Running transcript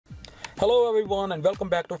Hello everyone and welcome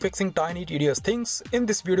back to Fixing Tiny Tedious Things. In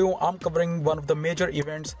this video, I'm covering one of the major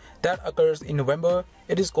events that occurs in November.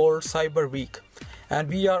 It is called Cyber Week. And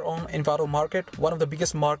we are on EnvatoMarket, one of the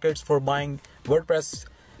biggest markets for buying WordPress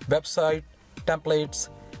website, templates,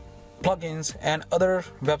 plugins and other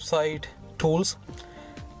website tools,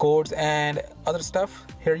 codes and other stuff.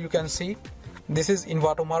 Here you can see, this is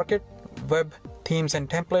EnvatoMarket, web, themes and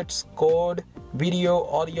templates, code, video,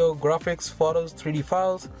 audio, graphics, photos, 3D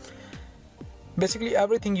files. Basically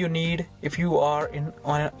everything you need if you are in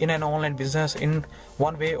an online business in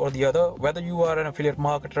one way or the other, whether you are an affiliate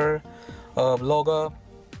marketer, a blogger,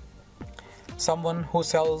 someone who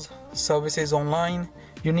sells services online,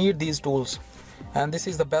 you need these tools, and this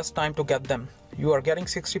is the best time to get them. You are getting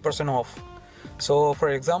 60% off. So for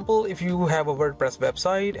example, if you have a WordPress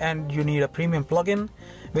website and you need a premium plugin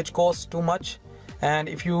which costs too much, and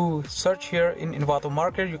if you search here in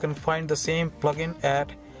EnvatoMarket, you can find the same plugin at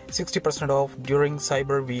 60% off during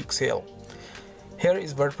Cyber Week sale. Here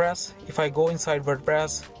is WordPress. If I go inside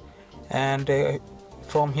WordPress, and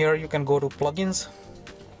from here you can go to plugins.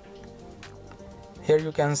 Here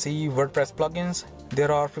you can see WordPress plugins.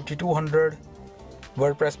 There are 5200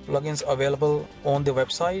 WordPress plugins available on the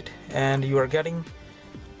website, and you are getting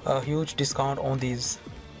a huge discount on these.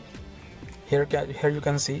 Here you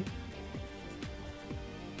can see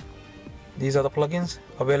these are the plugins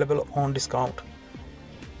available on discount.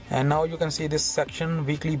 And now you can see this section,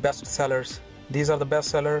 weekly best sellers. These are the best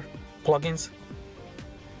seller plugins.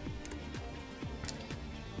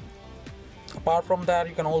 Apart from that,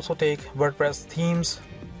 you can also take WordPress themes.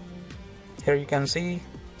 Here you can see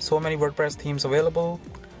so many WordPress themes available.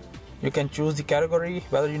 You can choose the category,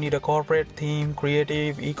 whether you need a corporate theme,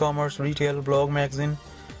 creative, e-commerce, retail, blog, magazine.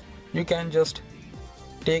 You can just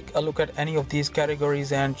take a look at any of these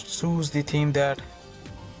categories and choose the theme that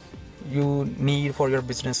you need for your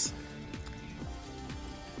business.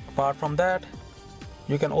 Apart from that,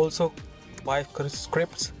 you can also buy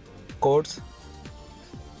scripts, codes.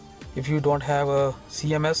 If you don't have a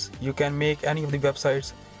CMS, you can make any of the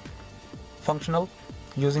websites functional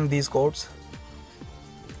using these codes.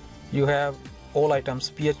 You have all items: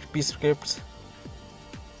 PHP scripts,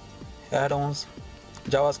 add-ons,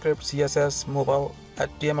 JavaScript, CSS, mobile,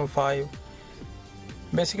 HTML5,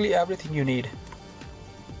 basically everything you need.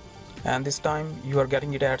 And this time you are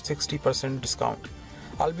getting it at 60% discount.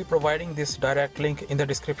 I'll be providing this direct link in the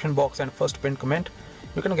description box and first pinned comment.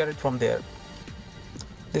 You can get it from there.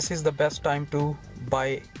 This is the best time to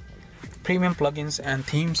buy premium plugins and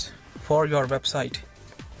themes for your website.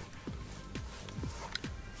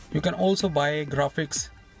 You can also buy graphics,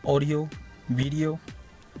 audio, video.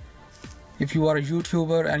 If you are a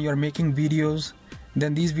YouTuber and you are making videos,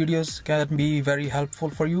 then these videos can be very helpful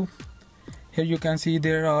for you. Here you can see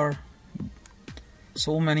there are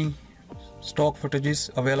so many stock footages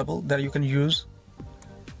available that you can use.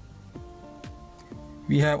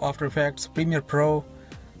 We have After Effects, Premiere Pro,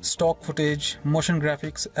 stock footage, motion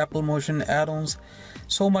graphics, Apple Motion, add-ons,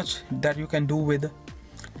 so much that you can do with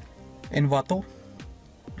Envato.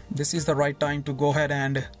 This is the right time to go ahead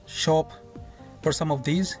and shop for some of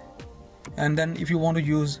these. And then if you want to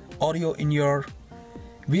use audio in your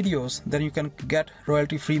videos, then you can get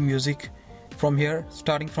royalty-free music from here,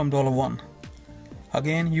 starting from $1.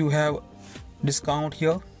 Again, you have discount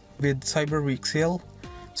here with Cyber Week sale,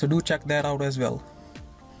 so do check that out as well.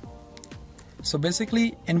 So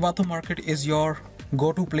basically, EnvatoMarket is your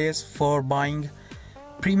go-to place for buying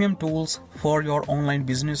premium tools for your online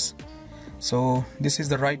business. So this is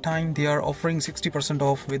the right time. They are offering 60%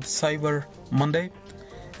 off with Cyber Monday,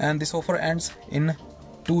 and this offer ends in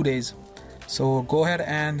 2 days. So go ahead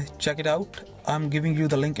and check it out. I'm giving you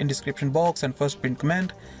the link in description box and first pinned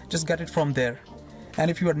comment. Just get it from there. And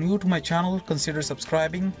if you are new to my channel, consider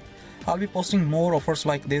subscribing. I'll be posting more offers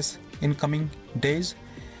like this in coming days,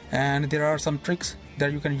 and there are some tricks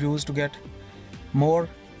that you can use to get more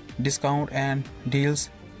discount and deals.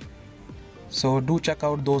 So do check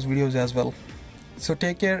out those videos as well. So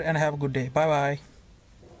take care and have a good day. Bye bye.